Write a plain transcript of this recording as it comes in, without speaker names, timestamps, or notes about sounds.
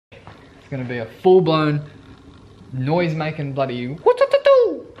gonna be a full-blown noise-making bloody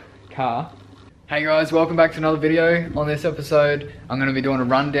car. Hey guys, welcome back to another video. On this episode, I'm gonna be doing a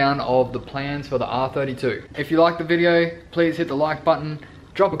rundown of the plans for the R32. If you like the video, please hit the like button,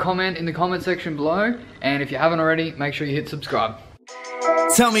 drop a comment in the comment section below, and if you haven't already, make sure you hit subscribe.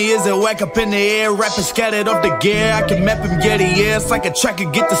 Tell me, is it whack up in the air? Rapping scattered off the gear. I can map him, yeah, yeah. It's like a tracker,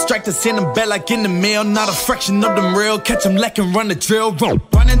 get distracted, send him back like in the mail. Not a fraction of them real. Catch him lacking, run the drill.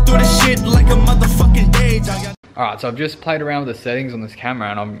 Running through the shit like a motherfucking age. Alright, so I've just played around with the settings on this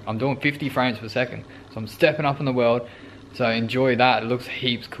camera and I'm doing 50 frames per second. So I'm stepping up in the world. So enjoy that. It looks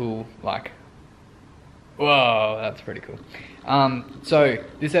heaps cool. Like, whoa, that's pretty cool. So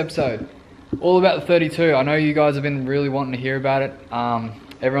this episode, all about the 32. I know you guys have been really wanting to hear about it.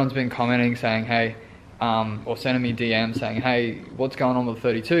 Everyone's been commenting saying, hey, or sending me DMs saying, hey, what's going on with the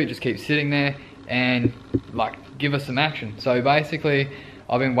 32? It just keeps sitting there and like, give us some action. So basically,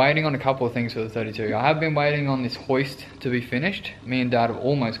 I've been waiting on a couple of things for the 32. I have been waiting on this hoist to be finished. Me and Dad have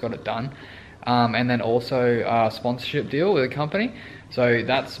almost got it done. And then also a sponsorship deal with a company. So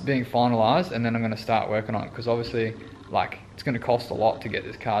that's being finalized, and then I'm gonna start working on it, because obviously, like, it's gonna cost a lot to get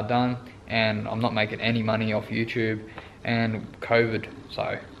this car done, and I'm not making any money off YouTube and COVID,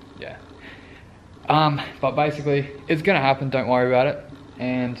 so yeah. But basically, it's gonna happen, don't worry about it.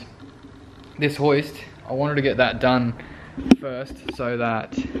 And this hoist, I wanted to get that done first so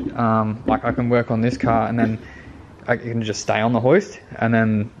that like I can work on this car and then I can just stay on the hoist, and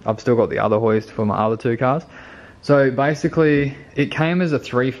then I've still got the other hoist for my other two cars. So basically it came as a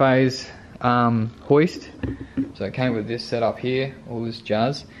 3-phase hoist, so it came with this setup here, all this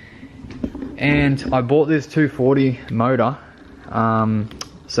jazz, and I bought this 240 motor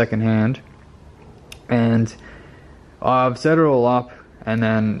second hand, and I've set it all up, and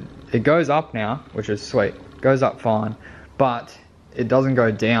then it goes up now, which is sweet, it goes up fine, but it doesn't go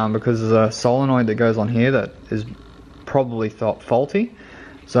down because there's a solenoid that goes on here that is probably faulty.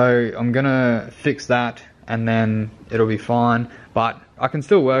 So I'm gonna fix that and then it'll be fine, but I can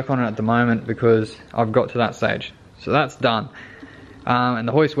still work on it at the moment because I've got to that stage. So that's done. And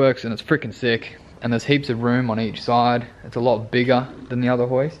the hoist works and it's freaking sick, and there's heaps of room on each side. It's a lot bigger than the other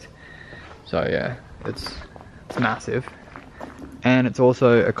hoist. So yeah, it's massive. And it's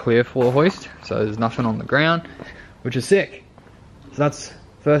also a clear floor hoist, so there's nothing on the ground, which is sick. So that's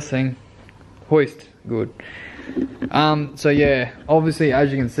first thing, hoist, good. So yeah, obviously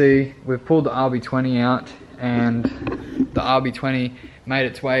as you can see, we've pulled the RB20 out, and the RB20 made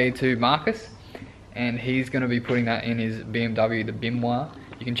its way to Marcus, and he's going to be putting that in his BMW, the Bimoir.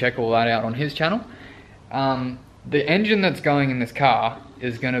 You can check all that out on his channel. The engine that's going in this car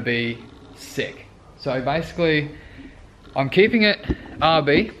is going to be sick. So basically, I'm keeping it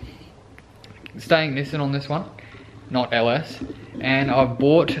RB, staying Nissan on this one, not LS, and I've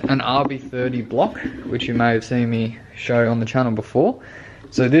bought an RB30 block, which you may have seen me show on the channel before.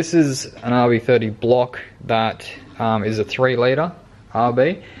 So this is an RB30 block that is a 3-litre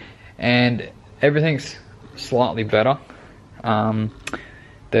RB, and everything's slightly better.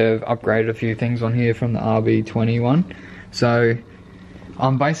 They've upgraded a few things on here from the RB20 one, so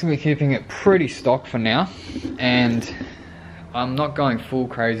I'm basically keeping it pretty stock for now, and I'm not going full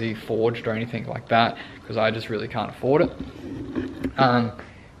crazy forged or anything like that because I just really can't afford it.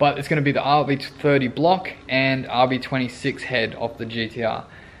 But it's going to be the RB30 block and RB26 head off the GTR,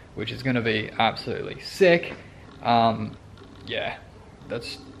 which is going to be absolutely sick. Yeah,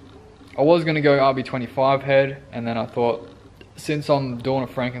 I was going to go RB25 head, and then I thought, since I'm doing a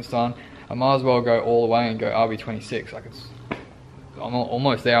Frankenstein, I might as well go all the way and go RB26. Like, I'm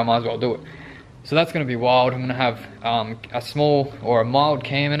almost there, I might as well do it. So that's going to be wild. I'm going to have a small or a mild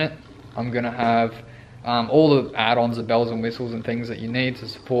cam in it. I'm going to have all the add-ons, the bells and whistles and things that you need to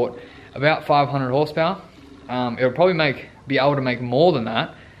support about 500 horsepower. It'll probably be able to make more than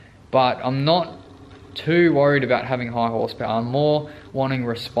that, but I'm not too worried about having high horsepower. I'm more wanting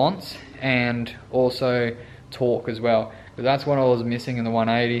response and also torque as well, because that's what I was missing in the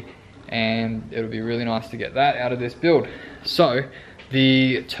 180, and it'll be really nice to get that out of this build. So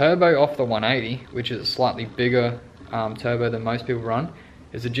the turbo off the 180, which is a slightly bigger turbo than most people run,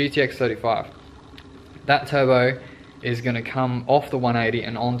 is a GTX 35. That turbo is going to come off the 180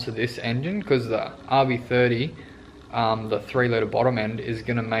 and onto this engine, because the RB30, the 3-litre bottom end, is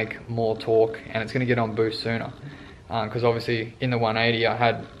going to make more torque, and it's going to get on boost sooner. Because obviously in the 180 I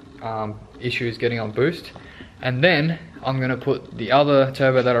had issues getting on boost. And then I'm going to put the other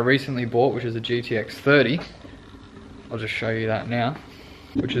turbo that I recently bought, which is a GTX 30. I'll just show you that now,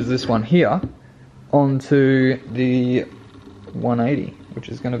 which is this one here, onto the 180, which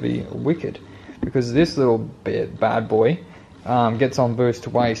is going to be wicked, because this little bad boy gets on boost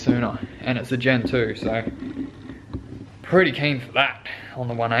way sooner, and it's a Gen 2, so pretty keen for that on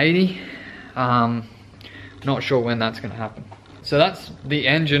the 180. Not sure when that's going to happen. So that's the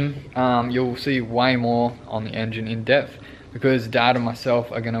engine. You'll see way more on the engine in depth because Dad and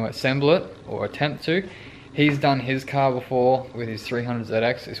myself are going to assemble it, or attempt to. He's done his car before with his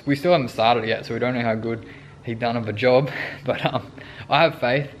 300ZX. We still haven't started yet, so we don't know how good he's done of a job, but I have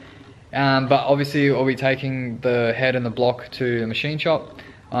faith. But obviously I'll be taking the head and the block to the machine shop.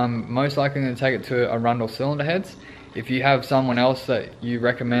 I'm most likely going to take it to Arundel cylinder heads. If you have someone else that you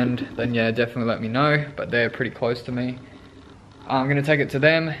recommend, then yeah, definitely let me know, but they're pretty close to me. I'm going to take it to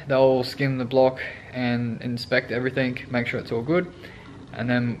them. They'll skim the block and inspect everything, make sure it's all good, and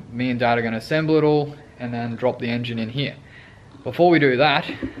then me and Dad are going to assemble it all and then drop the engine in here. Before we do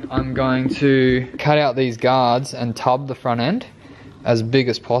that, I'm going to cut out these guards and tub the front end as big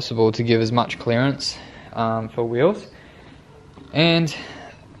as possible to give as much clearance for wheels, and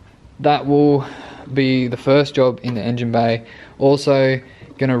that will be the first job in the engine bay. Also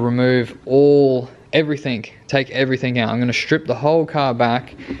gonna remove everything, take everything out. I'm gonna strip the whole car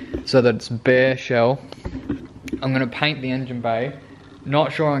back so that it's bare shell. I'm gonna paint the engine bay.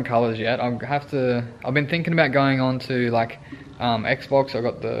 Not sure on colors yet. I've been thinking about going on to like Xbox. I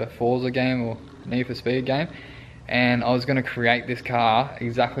got the Forza game or Need for Speed game, and I was gonna create this car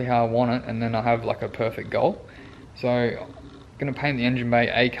exactly how I want it, and then I'll have like a perfect goal. So I'm gonna paint the engine bay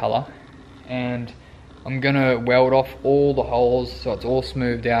a color, and I'm gonna weld off all the holes so it's all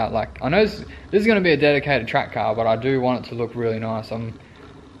smoothed out. Like, I know this is gonna be a dedicated track car, but I do want it to look really nice.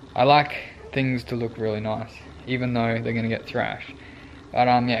 I like things to look really nice, even though they're gonna get thrashed. But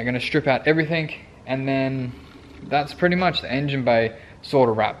yeah, I'm gonna strip out everything, and then that's pretty much the engine bay sort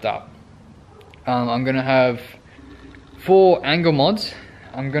of wrapped up. I'm gonna have 4 angle mods.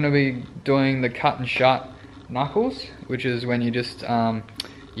 I'm gonna be doing the cut and shut knuckles, which is when you just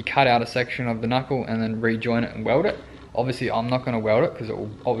you cut out a section of the knuckle and then rejoin it and weld it. Obviously I'm not going to weld it because it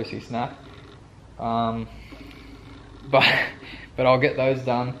will obviously snap, but I'll get those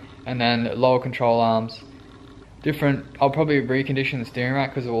done. And then lower control arms, I'll probably recondition the steering rack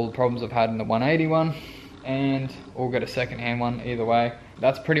because of all the problems I've had in the 180 one, and we'll get a second hand one either way.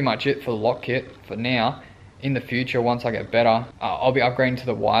 That's pretty much it for the lock kit for now. In the future, once I get better, I'll be upgrading to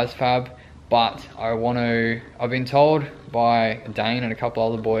the wires fab. But I've been told by Dane and a couple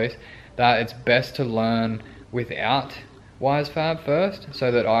other boys that it's best to learn without wires fab first,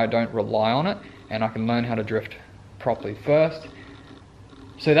 so that I don't rely on it and I can learn how to drift properly first.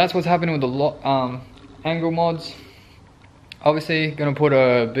 So that's what's happening with the angle mods. Obviously gonna put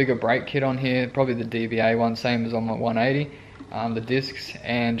a bigger brake kit on here, probably the DVA one, same as on my 180. The discs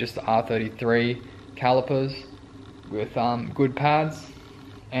and just the R33 calipers with good pads.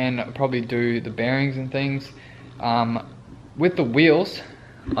 And probably do the bearings and things. With the wheels,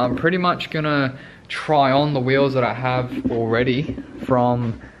 I'm pretty much gonna try on the wheels that I have already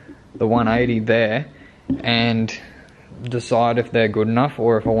from the 180 there and decide if they're good enough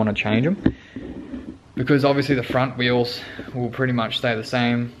or if I want to change them. Because obviously the front wheels will pretty much stay the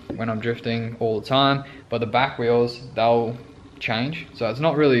same when I'm drifting all the time, but the back wheels, they'll change. So it's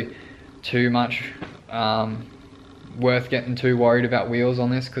not really too much worth getting too worried about wheels on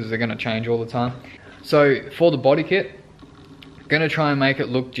this because they're going to change all the time. So for the body kit, I'm going to try and make it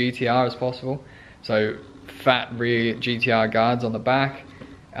look GTR as possible. So fat rear GTR guards on the back.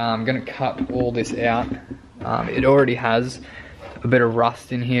 I'm going to cut all this out. It already has a bit of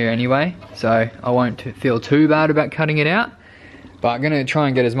rust in here anyway, so I won't feel too bad about cutting it out. But I'm going to try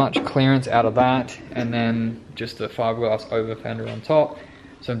and get as much clearance out of that, and then just a fiberglass over fender on top,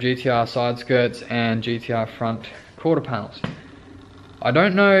 some GTR side skirts and GTR front quarter panels. I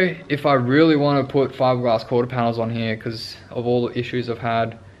don't know if I really want to put fiberglass quarter panels on here because of all the issues I've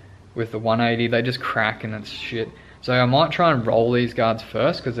had with the 180. They just crack and it's shit. So I might try and roll these guards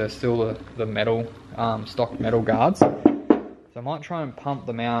first because they're still the metal, stock metal guards. So I might try and pump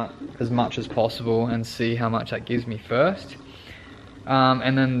them out as much as possible and see how much that gives me first.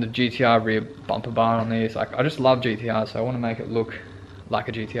 And then the GTR rear bumper bar on these. Like, I just love GTR, so I want to make it look like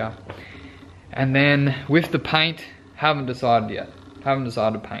a GTR. And then with the paint, haven't decided yet. Haven't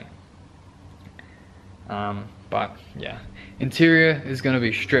decided to paint. But yeah, interior is going to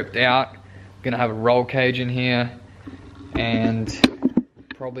be stripped out. Going to have a roll cage in here and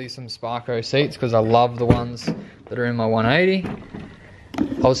probably some Sparko seats because I love the ones that are in my 180.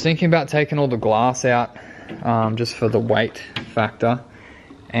 I was thinking about taking all the glass out just for the weight factor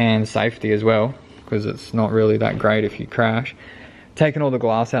and safety as well, because it's not really that great if you crash. Taking all the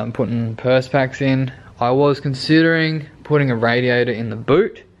glass out and putting purse packs in. I was considering putting a radiator in the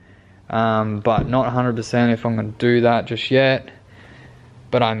boot, but not 100% if I'm going to do that just yet.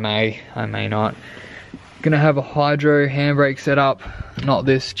 But I may not. Gonna have a hydro handbrake set up, not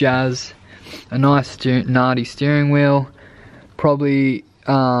this jazz. A nice Nardi steering wheel. Probably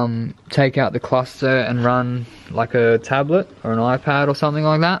take out the cluster and run like a tablet or an iPad or something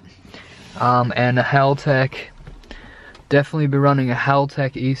like that. And a Haltech. Definitely be running a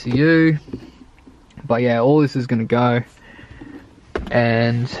Haltech ECU. But yeah, all this is gonna go.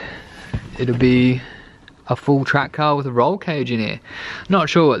 And it'll be a full track car with a roll cage in here. Not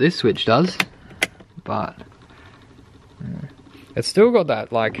sure what this switch does, but it's still got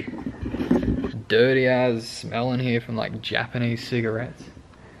that like dirty ass smell in here from like Japanese cigarettes.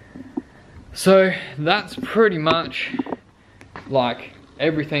 So that's pretty much like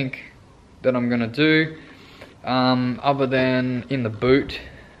everything that I'm gonna do, other than in the boot.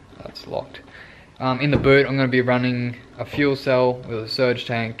 That's locked. In the boot I'm gonna be running a fuel cell with a surge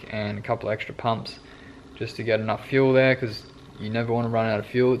tank and a couple extra pumps just to get enough fuel there, because you never want to run out of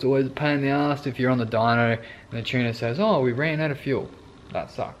fuel. It's always a pain in the ass if you're on the dyno and the tuner says, oh, we ran out of fuel. That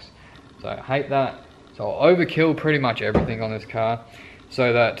sucks. So I hate that. So I'll overkill pretty much everything on this car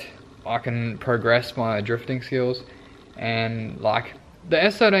so that I can progress my drifting skills. And like the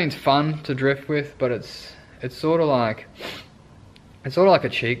S13's fun to drift with, but it's sort of like a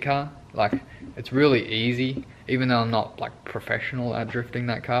cheat car. Like it's really easy, even though I'm not like professional at drifting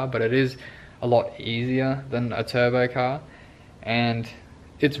that car, but it is a lot easier than a turbo car. And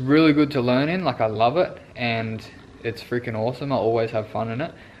it's really good to learn in. Like I love it and it's freaking awesome. I always have fun in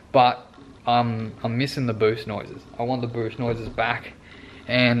it, but I'm missing the boost noises. I want the boost noises back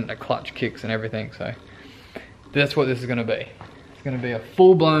and the clutch kicks and everything. So that's what this is gonna be. It's gonna be a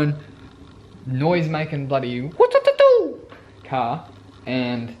full-blown noise making bloody car,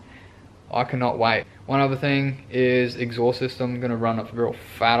 and I cannot wait. One other thing is exhaust system. I'm gonna run a real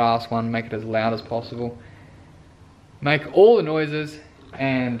fat ass one, make it as loud as possible. Make all the noises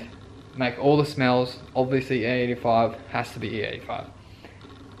and make all the smells. Obviously E85 has to be E85.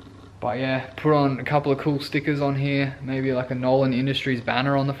 But yeah, put on a couple of cool stickers on here. Maybe like a Nolland Industries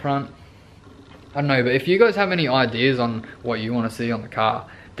banner on the front. I don't know, but if you guys have any ideas on what you want to see on the car,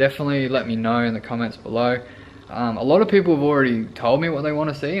 definitely let me know in the comments below. A lot of people have already told me what they want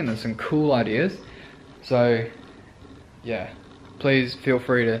to see and there's some cool ideas. So yeah, please feel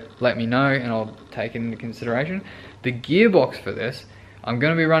free to let me know and I'll take it into consideration. The gearbox for this, I'm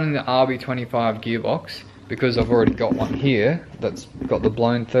going to be running the RB25 gearbox because I've already got one here that's got the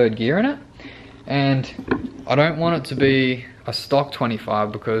blown third gear in it. And I don't want it to be a stock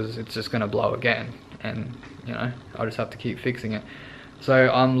 25 because it's just going to blow again. And you know, I'll just have to keep fixing it.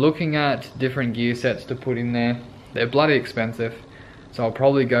 So I'm looking at different gear sets to put in there. They're bloody expensive. So I'll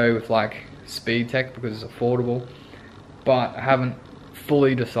probably go with like Speed Tech because it's affordable. But I haven't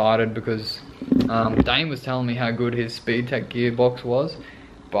fully decided because Dane was telling me how good his Speed Tech gearbox was.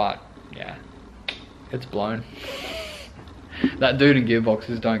 But yeah, it's blown. That dude and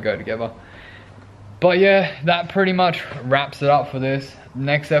gearboxes don't go together. But yeah, that pretty much wraps it up for this.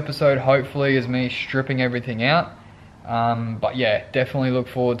 Next episode hopefully is me stripping everything out. But yeah, definitely look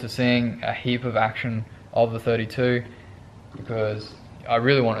forward to seeing a heap of action of the 32 because I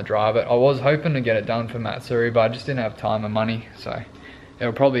really want to drive it. I was hoping to get it done for Matsuri, but I just didn't have time and money, so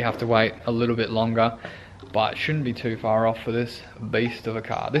it'll probably have to wait a little bit longer, but it shouldn't be too far off for this beast of a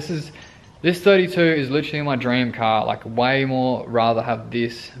car. This 32 is literally my dream car. Like way more rather have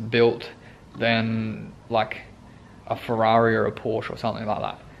this built than like a Ferrari or a Porsche or something like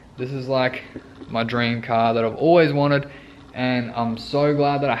that. This is like my dream car that I've always wanted, and I'm so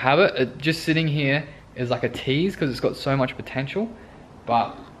glad that I have it. It just sitting here is like a tease because it's got so much potential,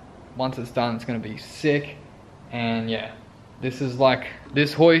 but once it's done it's going to be sick. And yeah, this is like,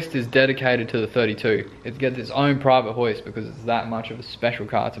 this hoist is dedicated to the 32. It gets its own private hoist because it's that much of a special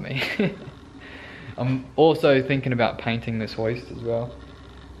car to me. I'm also thinking about painting this hoist as well.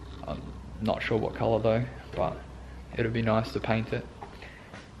 I'm not sure what color though, but it'll be nice to paint it.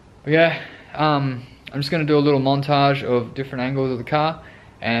 But yeah, I'm just going to do a little montage of different angles of the car,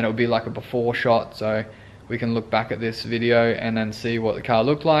 and it'll be like a before shot so we can look back at this video and then see what the car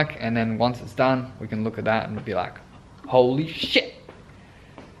looked like, and then once it's done we can look at that and be like, holy shit.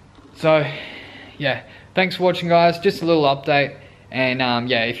 So yeah, thanks for watching guys, just a little update. And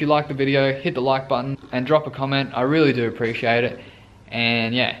yeah, if you like the video, hit the like button and drop a comment. I really do appreciate it.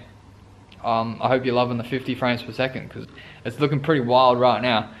 And yeah, I hope you're loving the 50 frames per second because it's looking pretty wild right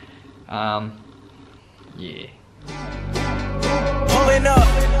now. Yeah. Pulling up,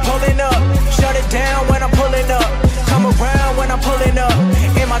 shut it down when I'm pulling up. Come around when I'm pulling up.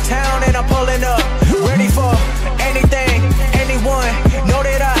 In my town and I'm pulling up. Ready for anything, anyone. Know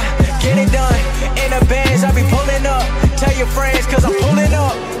that I get it done. In the bands, I be pulling up. Tell your friends, cause I'm pulling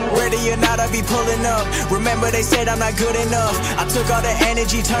up. Ready or not, I be pulling up. Remember they said I'm not good enough. I took all the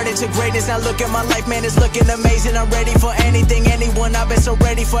energy, turned it to greatness. Now look at my life, man, it's looking amazing. I'm ready for anything, anyone. I've been so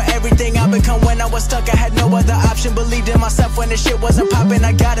ready for everything I become. When I was stuck, I had no other option. Believed in myself when the shit wasn't popping.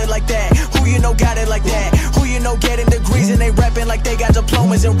 I got it like that. Who you know got it like that? Who you know getting degrees and they rapping like they got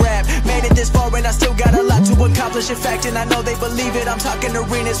diplomas in rap? Made it this far and I still got a lot to accomplish. In fact, and I know they believe it. I'm talking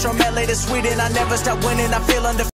arenas from LA to Sweden. I never stop winning. I feel undefeated.